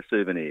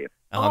souvenir.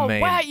 Oh,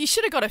 wow, you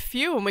should have got a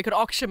few and we could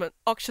auction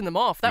them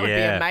off. That would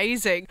be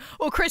amazing.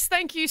 Well, Chris,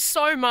 thank you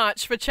so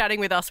much for chatting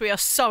with us. We are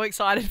so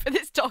excited for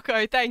this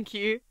doco. Thank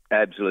you.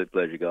 Absolute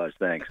pleasure, guys.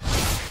 Thanks.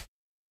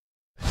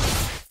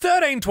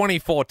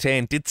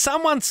 13-24-10. Did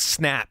someone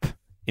snap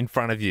in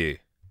front of you?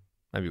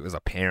 Maybe it was a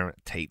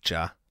parent,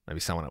 teacher, maybe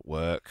someone at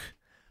work.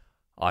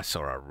 I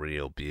saw a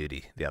real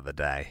beauty the other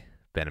day.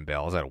 Ben and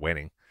Belle, I was at a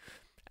wedding.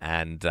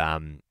 And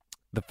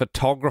the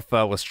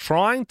photographer was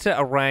trying to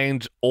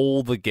arrange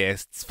all the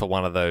guests for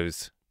one of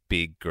those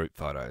big group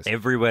photos.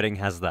 Every wedding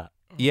has that.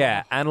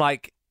 Yeah, and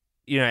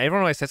everyone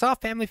always says,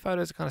 family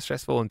photos are kind of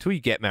stressful. Until you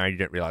get married, you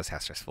don't realize how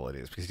stressful it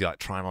is because you're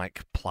trying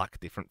to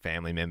pluck different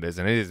family members,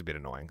 and it is a bit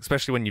annoying,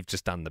 especially when you've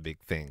just done the big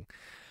thing.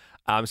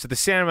 So the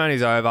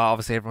ceremony's over.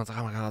 Obviously, everyone's like,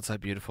 oh my God, it's so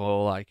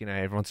beautiful.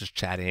 Everyone's just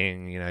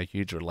chatting,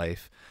 huge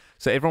relief.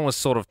 So everyone was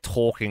sort of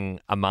talking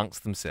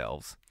amongst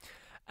themselves.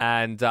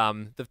 And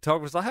the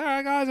photographer's like, all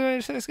right, guys,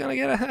 we're just going to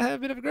get a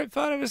bit of a group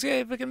photo.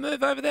 If we can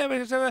move over there.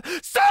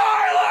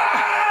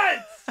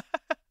 Silence!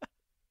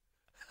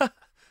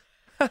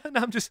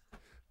 No, I'm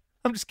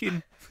just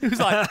kidding. He was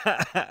like,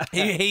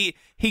 he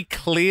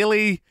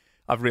clearly,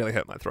 I've really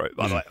hurt my throat,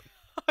 by the way.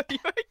 Are you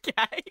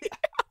okay?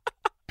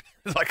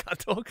 I can't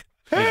talk.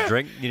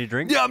 You need a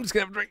drink? Yeah, I'm just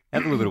going to have a drink.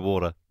 Have a little bit of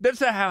water. That's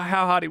how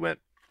hard he went.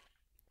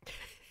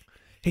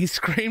 He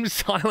screamed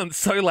silence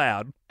so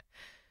loud,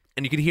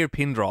 and you could hear a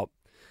pin drop.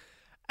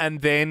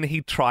 And then he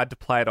tried to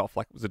play it off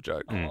like it was a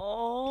joke.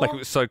 Like it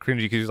was so cringy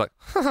because he was like,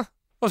 I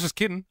was just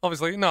kidding,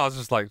 obviously. No, I was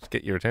just to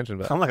get your attention.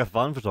 But I'm like a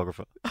fun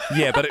photographer.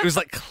 Yeah, but it was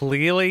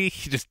clearly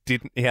he just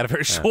didn't. He had a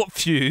very short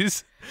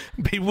fuse.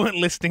 People weren't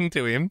listening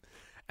to him.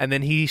 And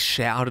then he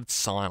shouted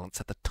silence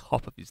at the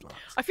top of his lungs.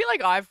 I feel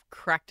like I've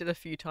cracked it a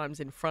few times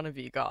in front of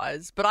you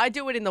guys, but I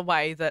do it in the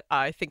way that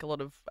I think a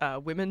lot of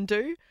women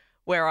do,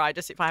 where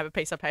if I have a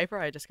piece of paper,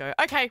 I just go,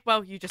 okay,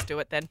 well, you just do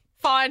it then.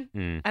 Fine.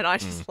 And I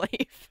just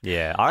leave.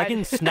 Yeah, I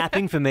reckon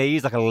snapping for me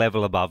is like a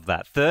level above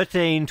that.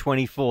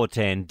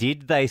 13-24-10.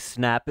 Did they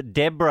snap?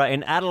 Deborah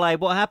in Adelaide,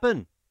 what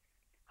happened?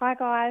 Hi,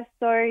 guys.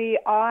 So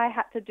I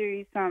had to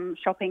do some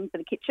shopping for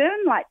the kitchen,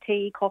 like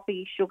tea,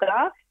 coffee, sugar,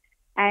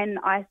 and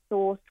I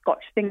saw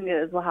Scotch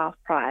fingers were half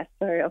price.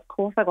 So, of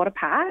course, I got a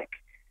pack.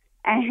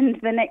 And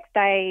the next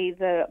day,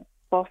 the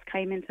boss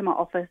came into my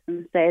office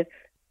and said,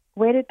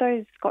 where did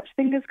those Scotch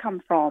fingers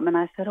come from? And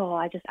I said,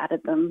 I just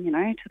added them,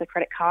 to the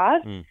credit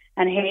card.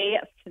 And he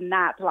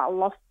snapped,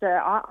 lost it.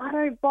 I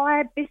don't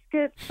buy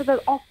biscuits for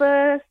the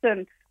office.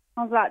 And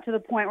I was to the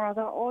point where I was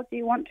like, do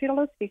you want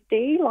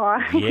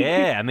 $2.50?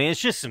 Yeah, I mean, it's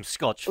just some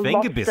Scotch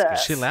finger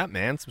biscuits. Chill out,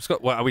 man.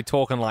 Are we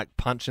talking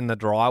punching the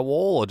drywall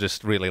or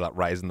just really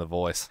raising the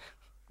voice?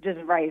 Just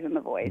raising the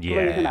voice, yeah,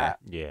 losing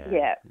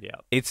it. Yeah.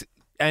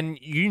 And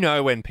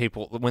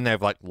when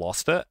they've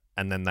lost it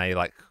and then they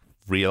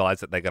realize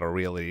that they got to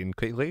reel it in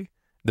quickly.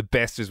 The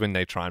best is when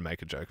they try and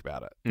make a joke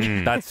about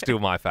it. That's still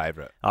my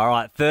favourite. All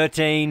right,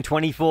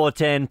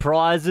 13-24-10.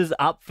 Prizes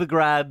up for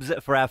grabs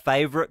for our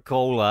favourite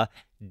caller.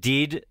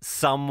 Did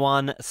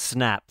someone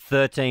snap?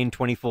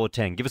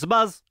 13-24-10. Give us a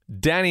buzz.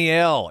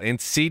 Danielle in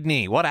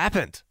Sydney. What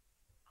happened?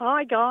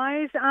 Hi,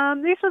 guys.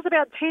 This was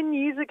about 10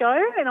 years ago,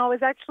 and I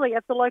was actually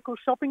at the local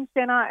shopping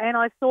centre, and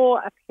I saw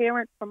a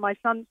parent from my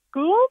son's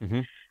school.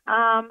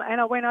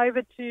 And I went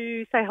over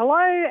to say hello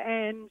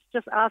and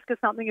just ask her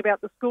something about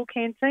the school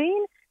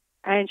canteen,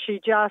 and she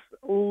just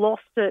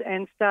lost it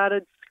and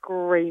started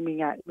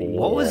screaming at me.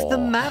 What was the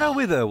matter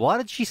with her? Why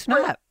did she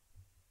snap?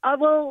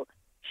 Well,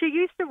 she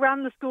used to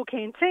run the school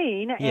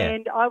canteen, Yeah.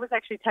 and I was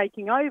actually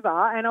taking over,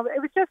 and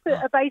it was just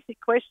a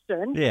basic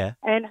question. Yeah.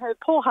 And her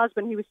poor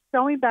husband, he was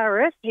so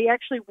embarrassed, he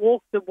actually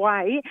walked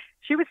away.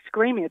 She was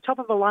screaming at the top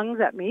of her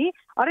lungs at me.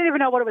 I don't even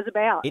know what it was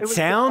about. It was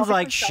sounds obviously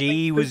like something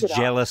she was triggered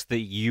her. jealous that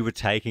you were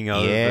taking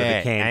over Yeah,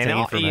 the canteen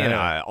and from you her.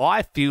 know,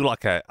 I feel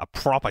like a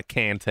proper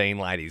canteen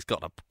lady's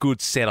got a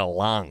good set of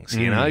lungs,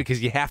 you know,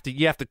 because you have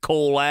to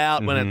call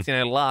out when it's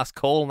last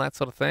call and that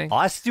sort of thing.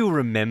 I still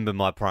remember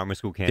my primary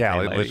school canteen Yeah,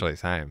 lady. literally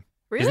same.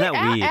 Really? Isn't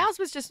that weird? Ours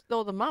was just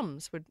all the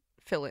mums would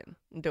fill in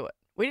and do it.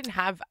 We didn't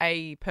have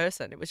a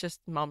person. It was just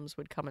mums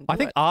would come and do I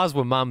think it. ours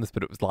were mums,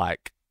 but it was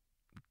like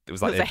It was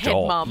their a head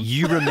job. mum.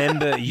 You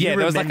remember? Yeah,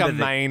 there was like a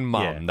remember main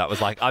mum that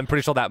was like, I'm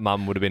pretty sure that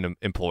mum would have been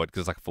employed because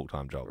it's like a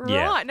full-time job.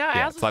 Right, no,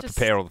 ours it's was like just...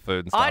 prepare all the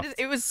food and stuff.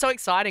 It was so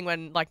exciting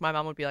when like my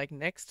mum would be like,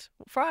 next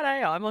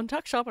Friday I'm on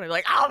Tuck Shop, and I'd be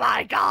like, oh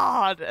my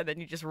God, and then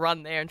you just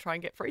run there and try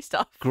and get free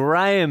stuff.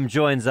 Graham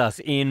joins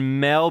us in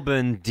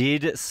Melbourne.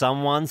 Did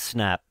someone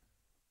snap?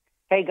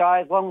 Hey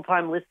guys, long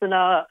time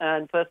listener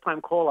and first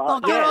time caller. Oh,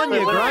 good on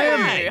you,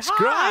 Graham. It's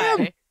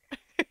Graham.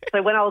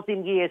 So when I was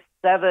in year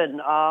 7,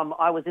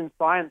 I was in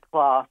science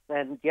class,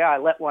 and I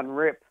let one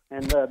rip,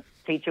 and the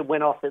teacher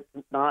went off at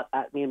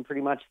me and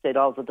pretty much said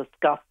I was a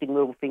disgusting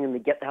little thing and to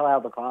get the hell out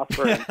of the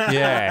classroom.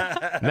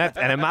 Yeah,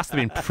 and it must have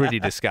been pretty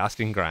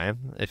disgusting,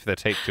 Graham, if the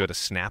teacher were to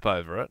snap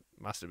over it.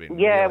 Must have been.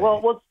 Yeah, really... well,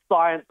 it was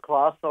science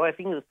class, so I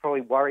think he was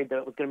probably worried that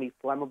it was going to be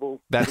flammable.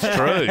 That's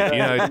true.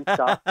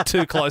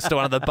 Too close to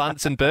one of the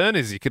bunsen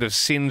burners, you could have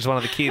singed one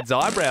of the kids'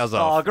 eyebrows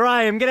off. Oh,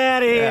 Graham, get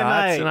out of here, yeah, mate.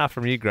 That's enough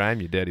from you, Graham,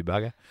 you dirty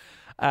bugger.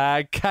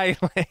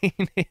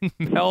 Kayleen in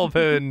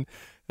Melbourne.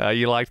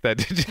 You liked that,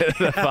 did you?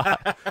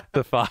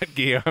 The fart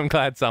gear. I'm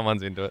glad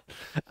someone's into it.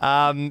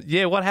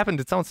 What happened?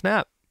 Did someone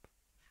snap?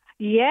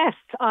 Yes,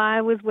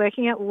 I was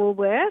working at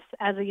Woolworths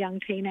as a young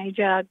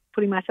teenager,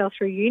 putting myself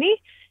through uni,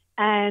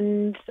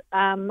 and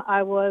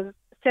I was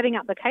setting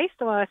up the case,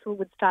 so I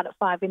would start at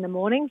 5 in the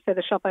morning, so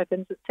the shop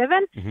opens at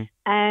 7,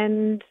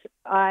 and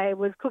I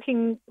was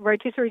cooking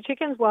rotisserie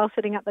chickens while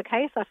setting up the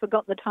case. I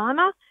forgot the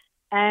timer,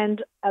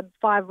 and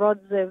 5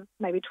 rods of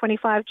maybe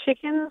 25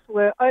 chickens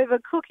were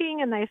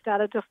overcooking, and they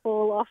started to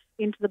fall off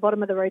into the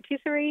bottom of the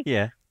rotisserie.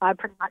 Yeah. I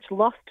pretty much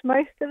lost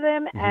most of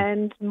them,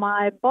 and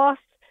my boss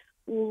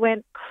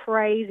went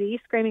crazy,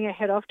 screaming her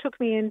head off, took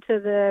me into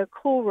the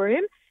cool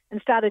room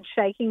and started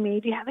shaking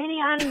me. Do you have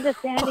any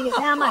understanding of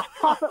how much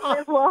profit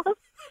we've lost?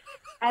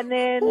 And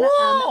then, anyway,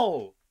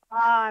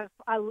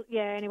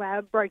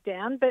 I broke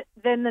down. But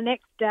then the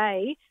next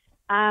day,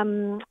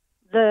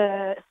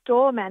 the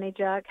store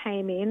manager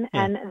came in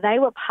and they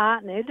were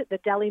partnered, the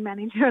deli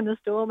manager and the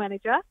store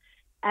manager.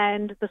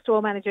 And the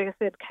store manager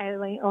said,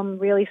 Kaylee, I'm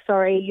really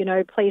sorry,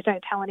 please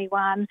don't tell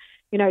anyone,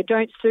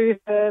 don't sue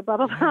her, blah,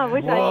 blah, blah.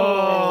 Which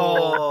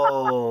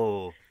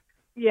Whoa.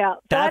 yeah. So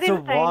That's I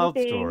didn't a say wild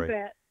anything, story.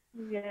 But,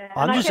 yeah.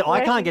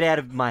 I can't get out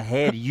of my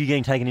head you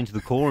getting taken into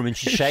the call room and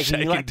she's shaking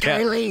me like,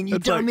 down. Kayleen, you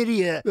It's dumb like-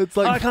 idiot. it's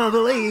like- I can't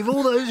believe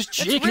all those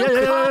chickens. It's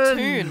real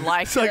cartoon,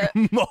 like It's like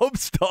mob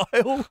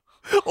style.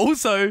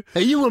 Also,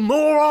 are you a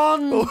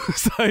moron?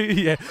 Also,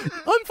 yeah,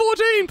 I'm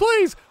 14,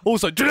 please.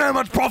 Also, do you know how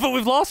much profit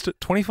we've lost?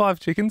 25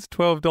 chickens,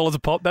 $12 a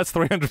pop. That's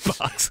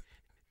 $300.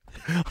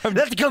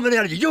 That's coming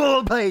out of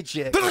your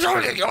paycheck. I'm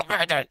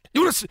going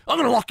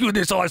to lock you in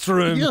this ice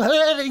room. You're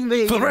hurting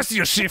me. For the rest of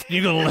your shift,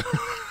 you're going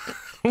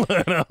to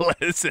learn a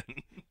lesson.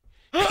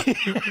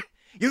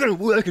 You're going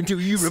to work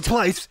until you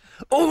replace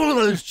all of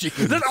those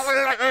chickens.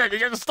 You're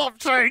going to stop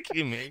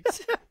taking me.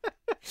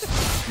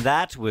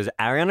 That was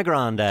Ariana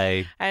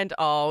Grande. And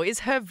is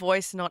her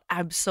voice not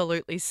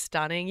absolutely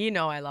stunning? You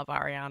know I love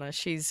Ariana.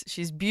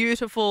 She's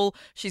beautiful.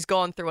 She's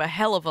gone through a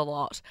hell of a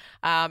lot.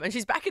 And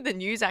she's back in the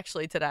news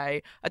actually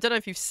today. I don't know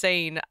if you've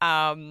seen,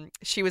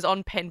 she was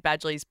on Penn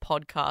Badgley's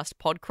podcast,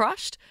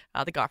 Podcrushed,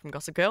 the guy from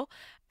Gossip Girl.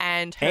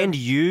 And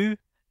you.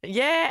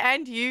 Yeah,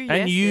 and you. And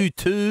yes, you yes.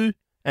 too.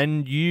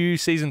 And you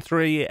season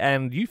 3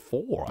 and you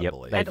 4, I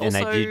believe. And And they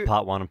also- did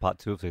part 1 and part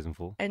 2 of season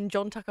 4. And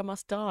John Tucker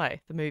Must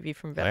Die, the movie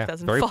from Yeah,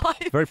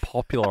 2005. very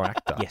popular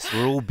actor. Yes,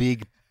 we're all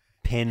big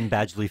Penn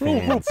Badgley We're all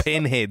fans.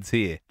 pen heads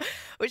here.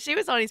 Which she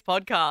was on his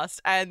podcast,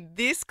 and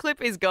this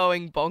clip is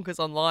going bonkers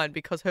online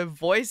because her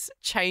voice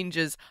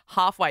changes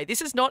halfway.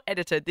 This is not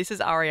edited. This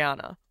is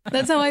Ariana.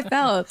 That's how I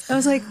felt. I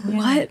was like,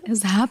 what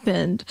has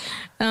happened?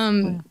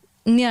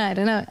 Yeah, I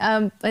don't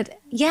know.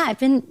 But yeah, I've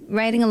been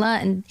writing a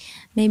lot and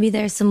maybe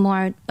there's some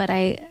more, but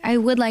I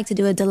would like to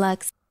do a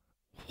deluxe.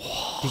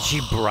 Did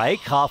she break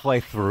halfway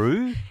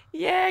through?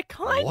 Yeah,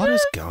 kind of. What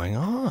is going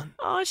on?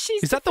 Oh,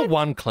 she's. Is that the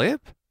one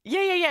clip?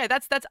 Yeah.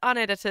 That's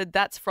unedited.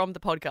 That's from the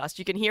podcast.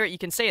 You can hear it. You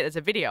can see it. There's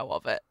a video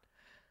of it.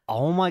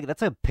 Oh my,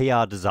 that's a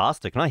PR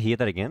disaster. Can I hear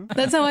that again?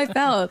 That's how I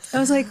felt. I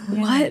was like,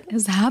 what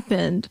has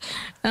happened?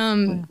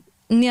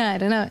 Yeah, I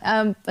don't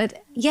know.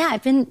 But yeah,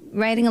 I've been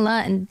writing a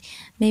lot and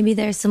maybe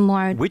there's some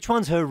more. Which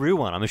one's her real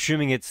one? I'm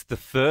assuming it's the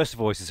first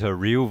voice is her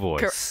real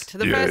voice. Correct.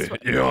 The first one.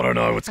 Yeah, I don't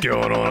know what's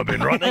going on. I've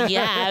been writing.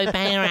 Yeah, I've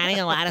been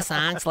writing a lot of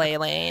songs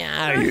lately.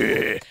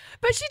 Yeah.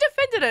 But she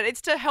defended it.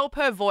 It's to help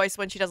her voice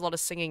when she does a lot of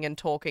singing and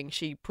talking.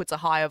 She puts a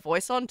higher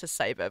voice on to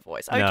save her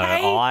voice.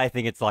 Okay. No, I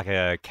think it's like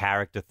a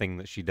character thing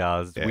that she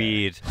does.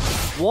 Weird.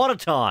 What a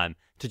time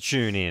to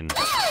tune in.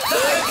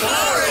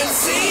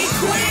 Currency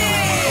Quiz!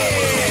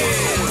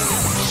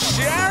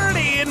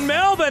 Charity in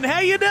Melbourne,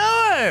 how you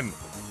doing?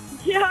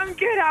 Yeah, I'm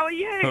good. How are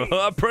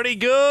you? Pretty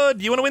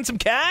good. You want to win some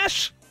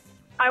cash?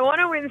 I want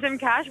to win some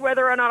cash.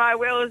 Whether or not I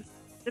will is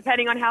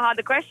depending on how hard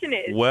the question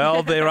is.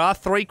 Well, there are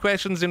 3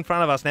 questions in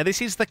front of us. Now,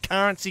 this is the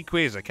currency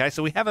quiz, okay?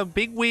 So we have a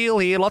big wheel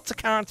here, lots of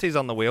currencies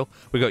on the wheel.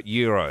 We've got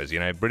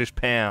euros, British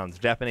pounds,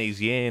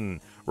 Japanese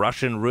yen,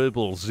 Russian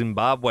rubles,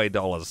 Zimbabwe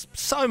dollars,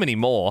 so many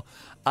more.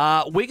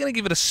 We're going to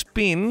give it a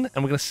spin,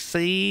 and we're going to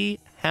see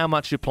how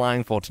much you're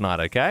playing for tonight,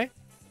 okay?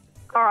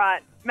 All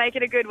right. Make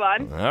it a good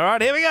one. All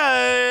right, here we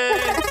go.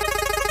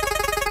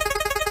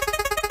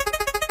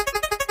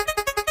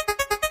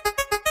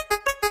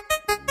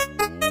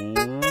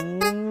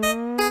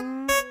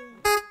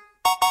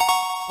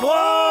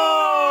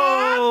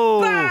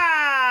 Whoa!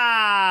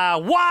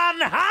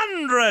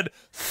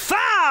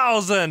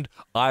 100,000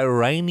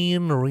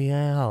 Iranian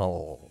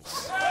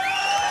Rials.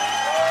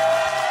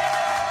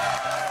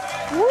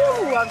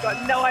 Woo! I've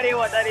got no idea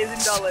what that is in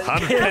dollars.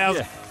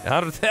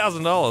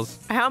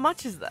 $100,000. How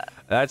much is that?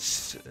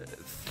 That's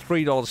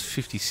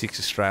 $3.56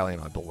 Australian,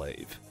 I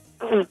believe.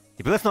 Yeah,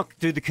 but let's not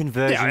do the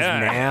conversions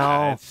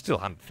now. It's still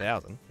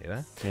 100,000,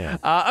 Yeah.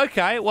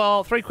 Okay,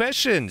 well, 3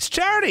 questions.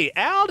 Charity,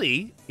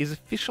 Aldi is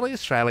officially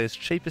Australia's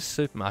cheapest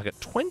supermarket,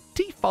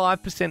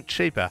 25%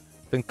 cheaper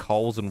than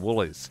Coles and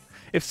Woolies.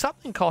 If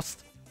something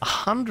costs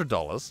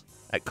 $100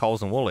 at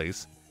Coles and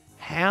Woolies,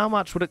 how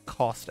much would it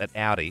cost at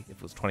Aldi if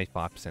it was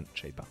 25%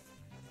 cheaper?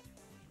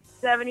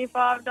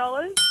 $75.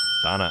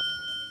 Done it.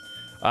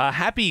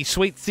 Happy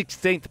sweet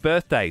 16th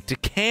birthday to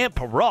Camp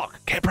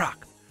Rock. Camp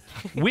Rock.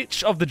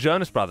 Which of the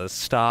Jonas Brothers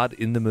starred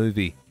in the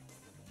movie?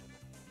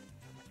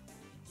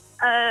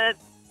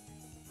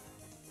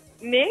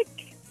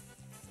 Nick?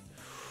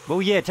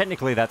 Well, yeah,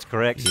 technically that's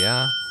correct.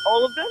 Yeah.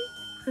 All of them?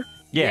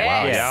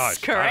 Yeah. Yes,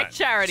 correct,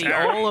 Charity.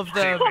 All of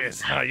them.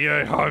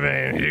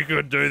 You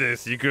could do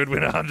this. You could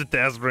win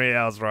 100,000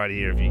 Rials right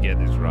here if you get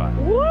this right.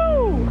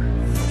 Woo!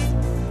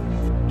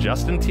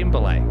 Justin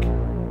Timberlake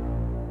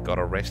got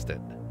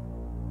arrested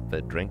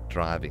for drink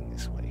driving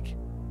this week.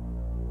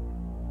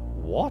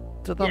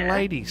 What do the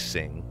ladies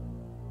sing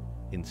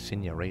in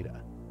Senorita?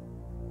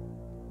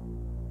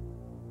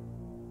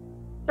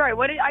 Sorry,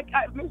 what did I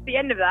missed the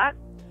end of that?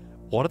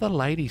 What do the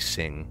ladies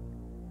sing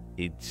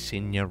in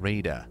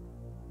Senorita?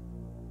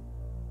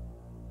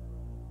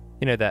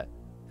 You know that.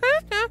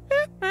 Let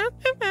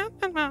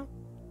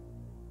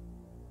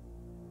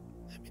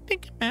me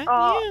think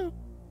about you.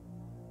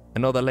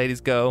 And all the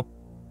ladies go.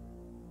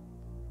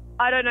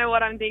 I don't know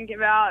what I'm thinking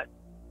about.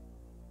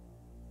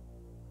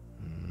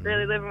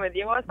 Really living with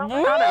you or something?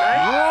 I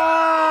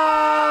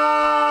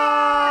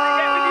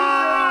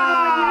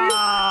don't know.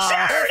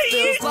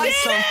 Feels like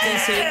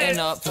something's heating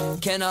up.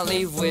 Can I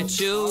leave with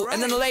you? And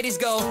then the ladies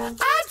go,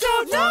 I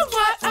don't know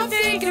what I'm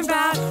thinking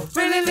about.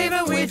 Really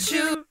living with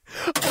you.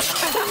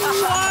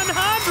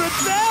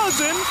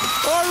 100,000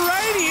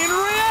 Iranian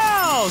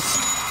Rials.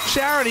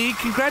 Charity,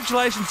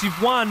 congratulations,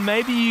 you've won.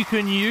 Maybe you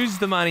can use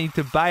the money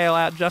to bail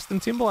out Justin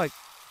Timberlake.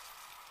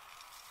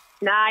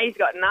 Nah, he's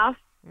got enough.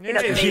 He's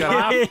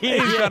got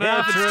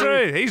enough. It's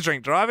true. He's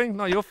drink driving.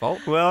 Not your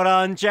fault. Well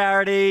done,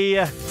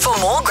 Charity. For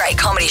more great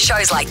comedy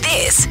shows like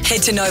this,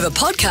 head to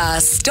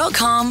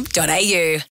novapodcasts.com.au.